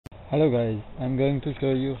Hello guys, I'm going to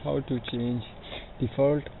show you how to change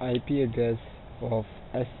default IP address of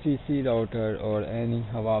HTC router or any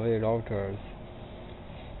Huawei routers.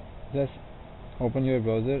 Just open your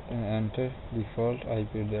browser and enter default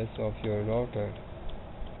IP address of your router.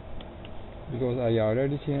 Because I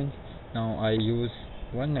already changed, now I use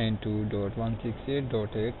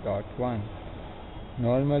 192.168.8.1.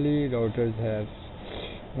 Normally routers have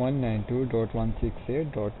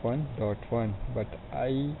 192.168.1.1, but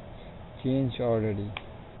I changed already.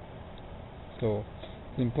 So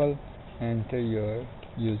simple, enter your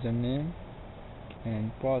username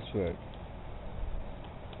and password,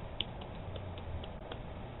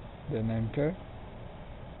 then enter.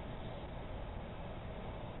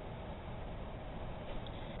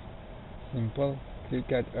 Simple,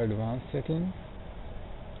 click at advanced setting,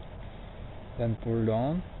 then pull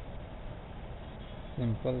down.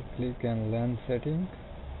 Simple, click on LAN setting,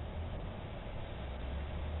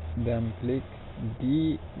 then click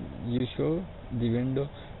you show the window,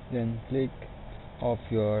 then click of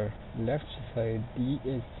your left side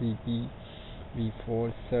DHCP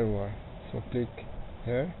v4 server. So click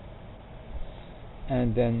here,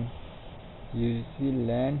 and then you see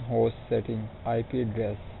LAN host setting IP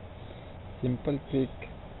address. Simple, click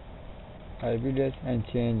IP address and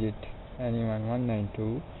change it anyone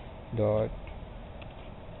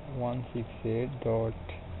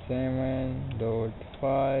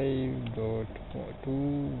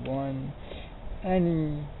 192.168.7.5.21,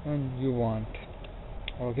 anyone you want.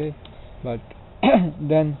 Okay, but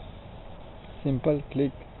then simple,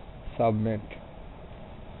 click submit.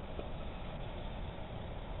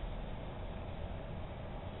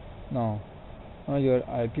 Now your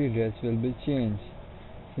IP address will be changed.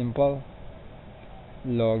 Simple,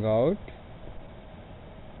 log out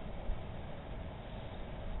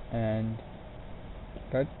and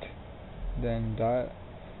cut, then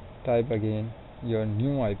type again your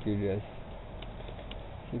new IP address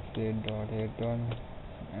 68.8.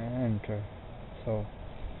 and enter. So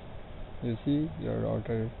you see your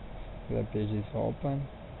router web page is open.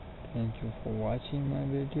 Thank you for watching my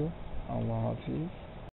video. Allah Hafiz.